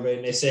or whatever,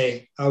 and they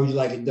say, how would you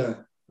like it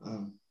done?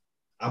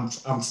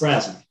 I'm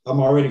frazzled. I'm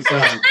already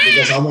frazzled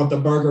because I want the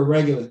burger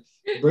regular.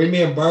 Bring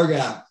me a burger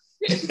out.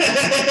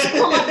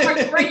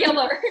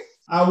 Regular.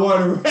 I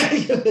want a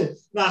regular.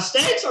 Now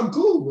steaks, I'm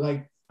cool.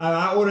 Like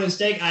I order a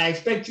steak. I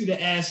expect you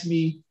to ask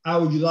me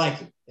how would you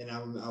like it, and I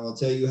will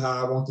tell you how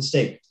I want the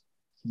steak.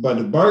 But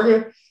the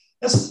burger,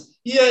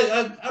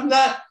 I'm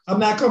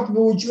not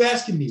comfortable with you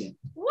asking me that.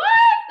 What?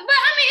 But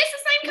I mean, it's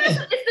the same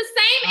concept. It's the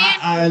same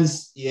animal.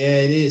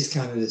 It is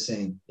kind of the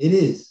same. It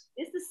is.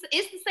 It's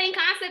the same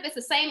concept. It's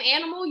the same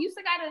animal. You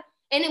still gotta,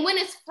 and then when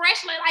it's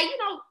fresh,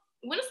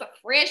 when it's a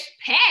fresh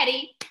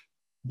patty.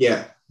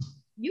 Yeah.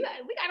 We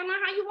gotta know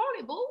how you want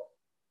it, boo.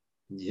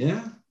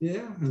 Yeah.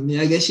 I mean,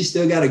 I guess you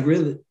still gotta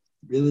grill it.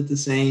 reel it the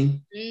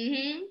same.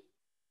 Mm-hmm.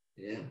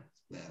 Yeah.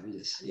 I'm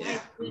just,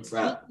 I'm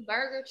fried.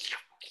 Burger.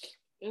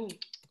 Mm.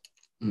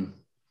 Mm.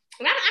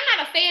 And I'm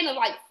not a fan of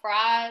like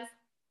fries.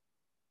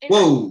 And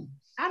Whoa.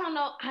 I don't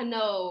know. I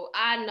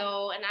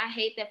know. And I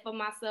hate that for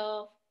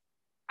myself.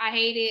 I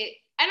hate it.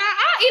 And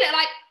I'll eat it.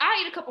 Like,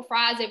 I'll eat a couple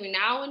fries every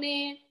now and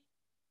then.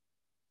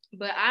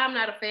 But I'm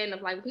not a fan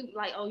of like people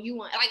like, oh, you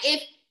want, like,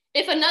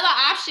 if another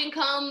option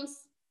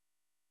comes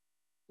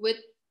with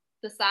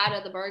the side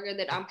of the burger,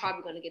 then I'm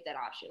probably going to get that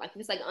option. Like, if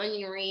it's like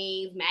onion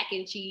rings, mac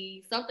and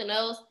cheese, something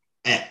else.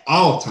 At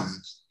all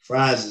times,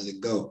 fries is a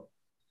go.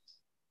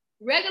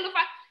 Regular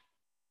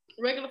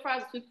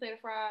fries, sweet potato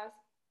fries.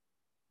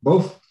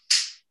 Both.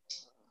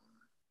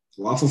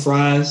 Waffle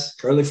fries,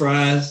 curly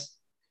fries,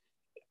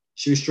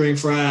 shoestring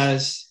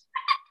fries,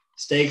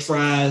 steak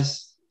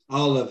fries,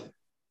 all of it.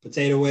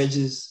 Potato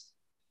wedges.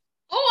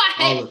 Oh,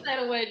 I hate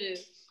potato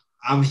wedges.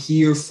 I'm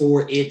here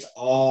for it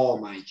all,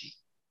 my G.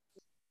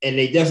 And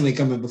they definitely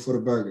come in before the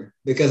burger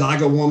because I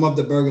can warm up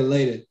the burger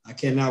later. I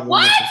cannot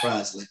warm up the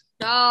fries later.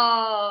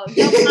 No,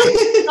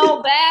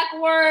 go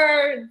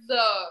backwards.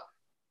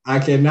 I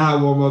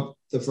cannot warm up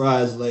the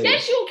fries later.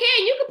 Yes, you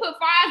can. You can put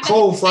fries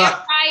cold fries.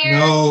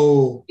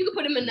 No. You can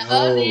put them in the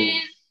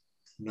oven.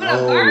 No. But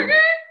a burger,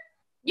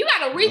 you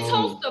gotta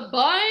retoast the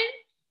bun.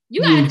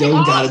 You don't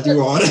gotta do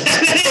all that.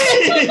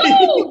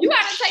 You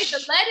gotta take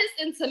the lettuce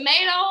and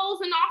tomatoes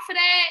and off of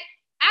that.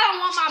 I don't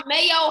want my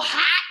mayo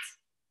hot.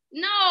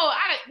 No,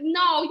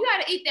 you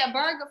gotta eat that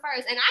burger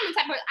first. And I'm the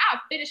type of person,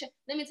 I'll finish it.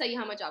 Let me tell you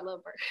how much I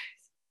love burgers.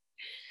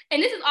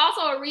 And this is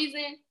also a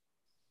reason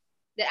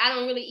that I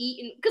don't really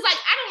eat. Cause like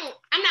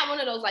I'm not one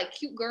of those like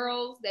cute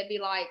girls that be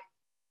like,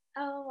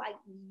 oh, like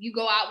you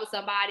go out with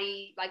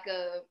somebody like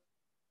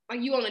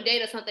you on a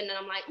date or something, and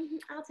I'm like,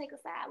 I'll take a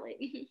salad.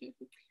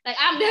 Like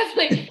I'm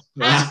definitely,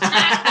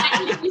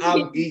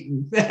 I'm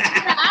eating.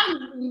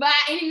 By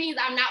any means,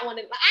 I'm not one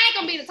of. Like, I ain't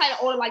gonna be the type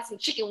to order like some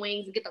chicken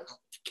wings and get the.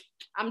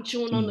 I'm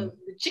chewing on the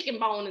chicken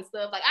bone and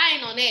stuff. Like I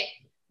ain't on that,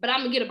 but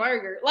I'm gonna get a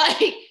burger.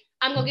 Like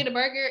I'm gonna get a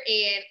burger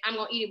and I'm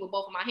gonna eat it with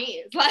both of my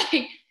hands.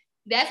 Like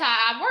that's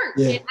how I work.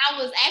 Yeah. And I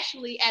was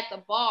actually at the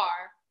bar,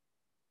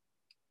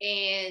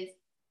 and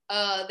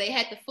they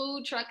had the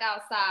food truck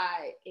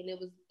outside, and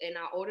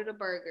I ordered a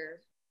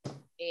burger, and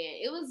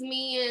it was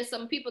me and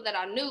some people that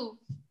I knew.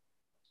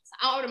 So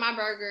I ordered my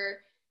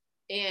burger,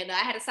 and I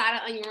had a side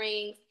of onion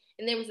rings,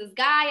 and there was this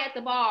guy at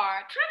the bar,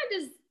 kind of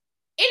just.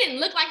 It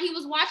didn't look like he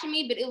was watching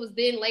me, but it was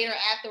then later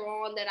after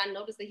on that I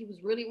noticed that he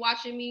was really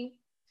watching me.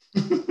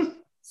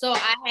 So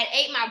I had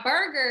ate my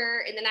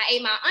burger, and then I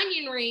ate my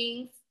onion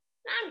rings.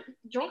 And I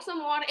drank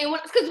some water, and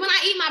because when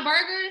I eat my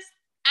burgers,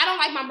 I don't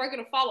like my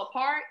burger to fall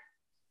apart.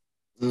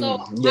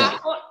 So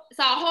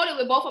I hold it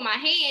with both of my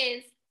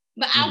hands,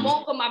 but I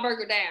won't put my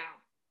burger down.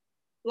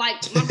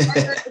 Like my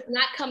burger is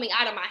not coming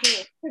out of my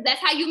hand because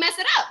that's how you mess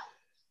it up.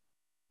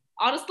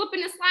 All the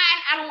slipping and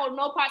sliding, I don't want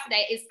no parts of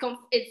that.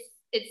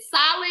 It's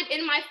solid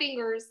in my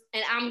fingers,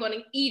 and I'm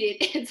gonna eat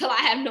it until I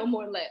have no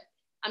more left.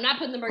 I'm not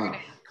putting the burger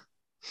down.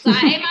 So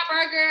I ate my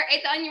burger,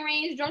 ate the onion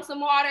rings, drank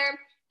some water,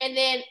 and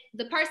then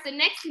the person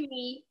next to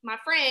me, my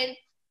friend,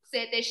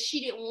 said that she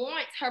didn't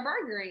want her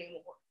burger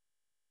anymore.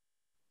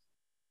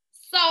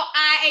 So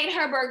I ate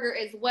her burger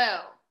as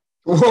well.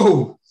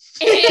 Whoa.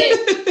 And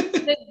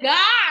the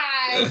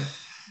guy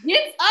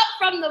gets up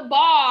from the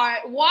bar,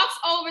 walks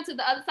over to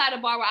the other side of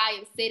the bar where I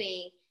am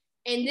sitting,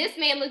 and this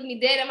man looked me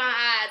dead in my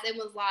eyes and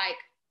was like,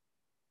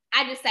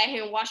 I just sat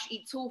here and watched you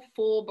eat 2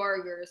 full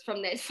burgers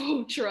from that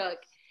food truck.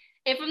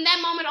 And from that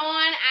moment on,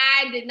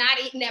 I did not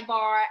eat in that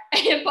bar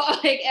in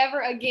public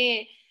ever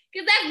again.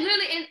 Because that's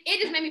literally,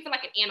 it just made me feel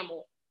like an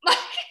animal. Like,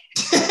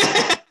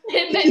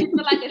 it made me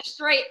feel like a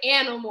straight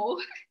animal.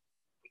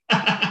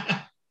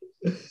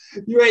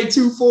 You ate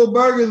 2 full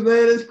burgers,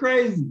 man. That's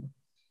crazy.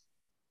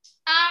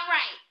 All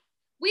right.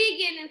 We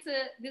get into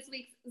this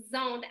week's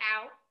Zoned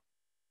Out.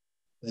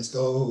 Let's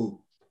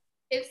go.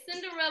 If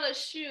Cinderella's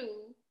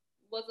shoe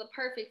was a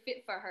perfect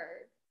fit for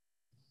her,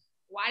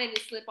 why did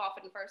it slip off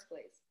in the first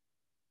place?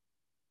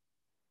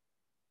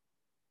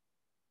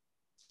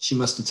 She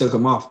must have took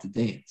him off to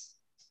dance.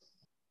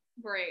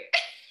 Right.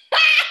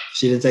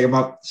 She didn't take him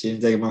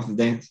off to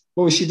dance.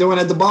 What was she doing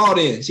at the ball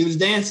then? She was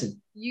dancing.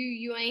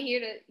 You ain't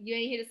hear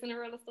the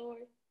Cinderella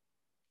story?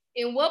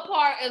 In what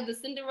part of the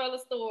Cinderella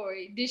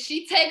story did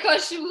she take her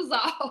shoes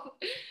off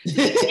and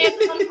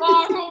dance on the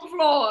ballroom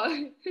floor?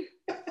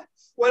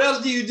 What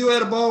else do you do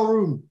at a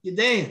ballroom? You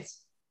dance.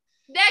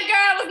 That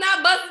girl was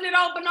not busting it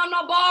open on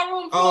no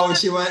ballroom floor. Oh,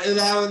 she went.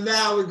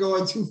 Now we're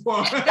going too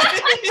far.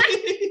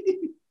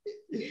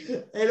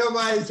 Ain't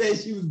nobody say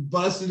she was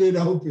busting it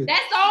open.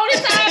 That's the only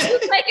time you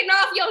taking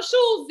off your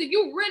shoes if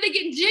you really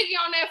getting jiggy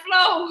on that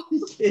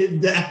floor. Sitting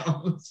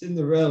down,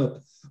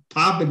 Cinderella,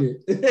 popping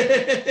it.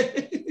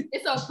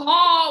 It's a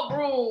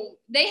ballroom.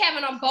 They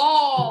having a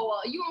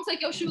ball. You gonna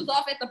take your shoes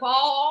off at the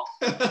ball?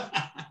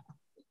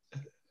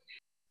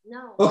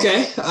 No.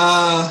 Okay.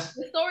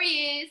 The story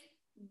is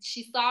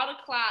she saw the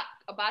clock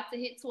about to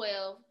hit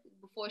 12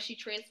 before she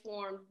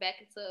transformed back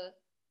into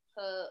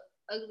her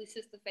ugly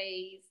sister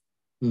phase.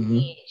 Mm-hmm.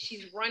 And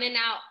she's running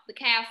out the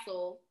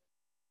castle,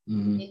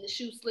 Mm-hmm. and the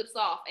shoe slips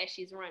off as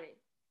she's running.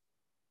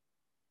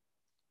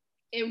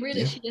 And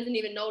really, she doesn't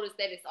even notice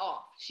that it's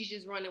off. She's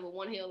just running with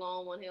one heel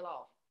on, one heel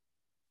off.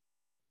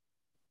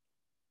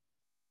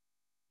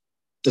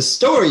 The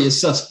story is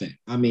suspect.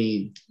 I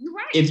mean, you're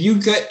right. If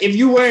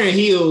you're wearing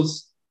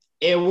heels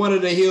and one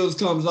of the heels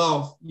comes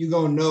off, you're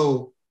gonna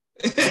know.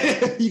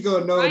 You're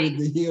gonna know that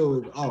the heel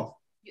is off.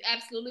 You're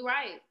absolutely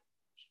right.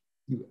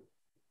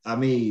 I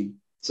mean,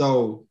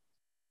 so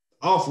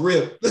off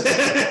rip.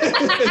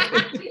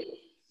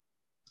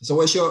 So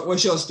what's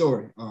your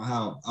story on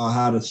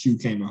how the shoe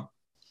came out?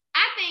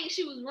 I think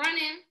she was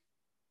running,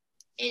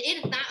 and it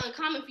is not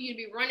uncommon for you to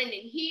be running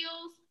in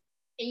heels,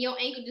 and your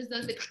ankle just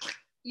does the,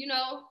 you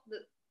know, the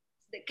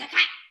you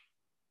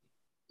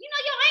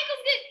know, your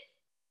ankles get,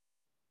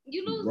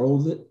 you lose.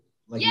 Rolls it?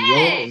 Like you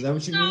roll it? Is that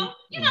what you mean?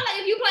 You know, like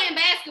if you playing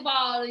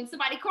basketball and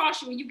somebody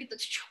cross you and you get the,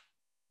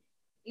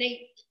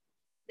 they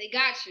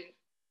got you.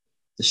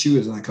 The shoe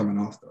is not coming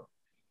off though.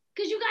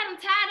 Because you got them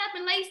tied up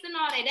and laced and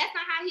all that. That's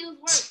not how heels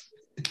work.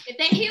 If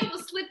that heel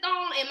was slipped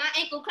on and my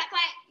ankle clack,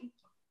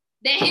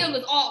 that heel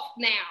is off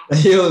now. The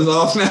heel is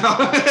off now.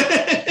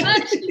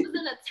 But she was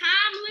in a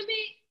time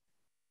limit.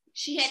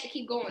 She had to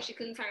keep going. She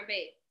couldn't turn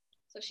back.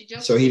 So she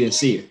jumped. So he didn't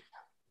see her.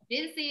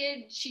 Didn't see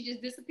it. She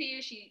just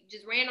disappeared. She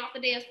just ran off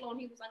the dance floor,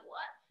 and he was like,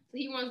 "What?" So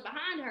he runs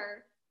behind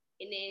her,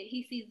 and then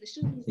he sees the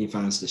shoe. He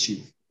finds the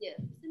shoe. Yeah,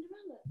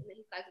 Cinderella. And then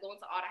he starts going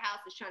to all the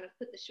houses trying to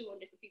put the shoe on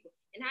different people.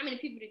 And how many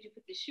people did you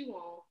put the shoe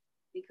on?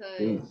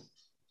 Because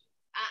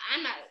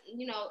I'm not,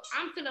 you know,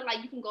 I'm feeling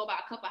like you can go by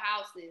a couple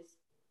houses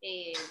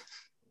and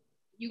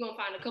you're gonna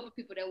find a couple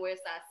people that wear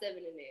size 7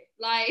 in there.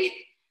 Like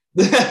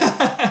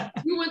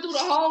you went through the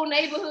whole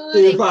neighborhood.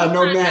 You find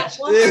no match.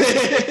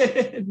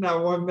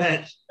 Not one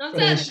match. I'm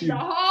telling you, the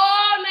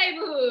whole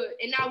neighborhood,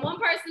 and not one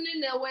person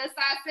in there wears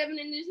size 7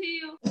 in this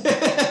heel.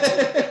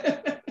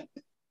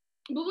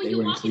 But when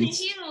you're walking in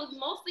heels,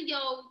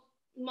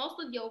 most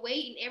of your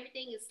weight and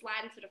everything is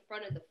sliding to the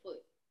front of the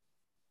foot.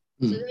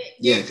 So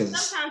because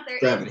sometimes there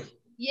gravity.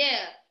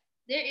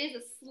 There is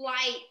a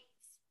slight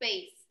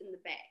space in the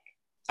back.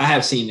 I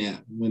have seen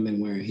that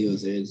women wearing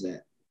heels. There is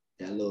that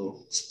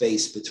little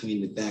space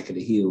between the back of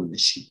the heel and the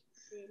shoe.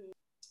 Mm-hmm.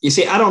 You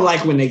see, I don't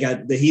like when they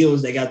got the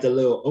heels. They got the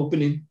little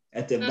opening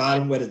at the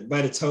bottom where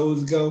the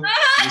toes go.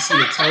 You see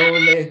the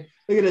toes there.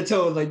 Look at the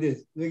toes like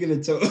this. Look at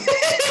the toes.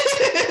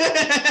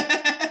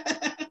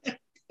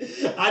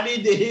 I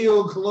need the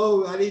heel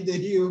closed.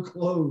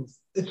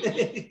 Look at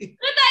his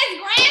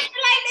grass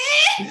like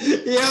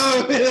this. Yo.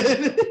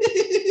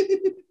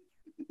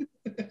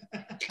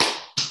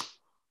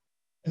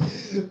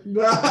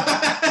 No.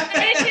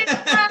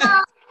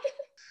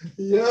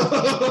 Yo.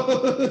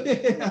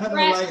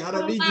 I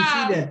don't need to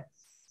see that.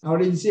 I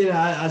don't need to see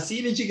that. I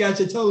see that you got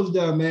your toes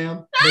done,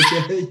 ma'am.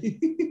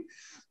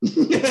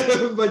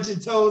 But your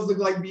toes look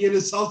like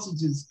Vienna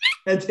sausages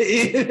at the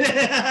end.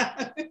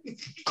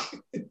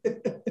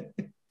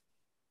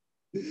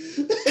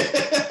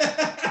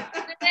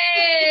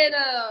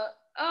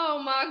 Oh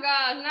my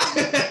gosh, not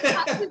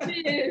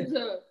sausages.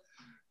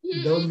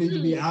 Those need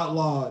to be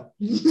outlawed.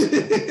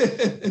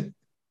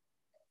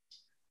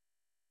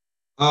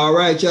 All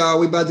right, y'all.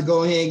 We about to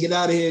go ahead and get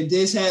out of here.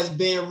 This has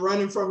been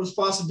Running from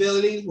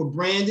Responsibilities with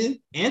Brandon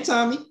and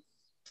Tommy.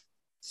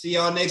 See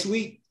y'all next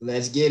week.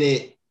 Let's get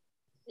it.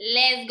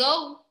 Let's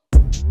go.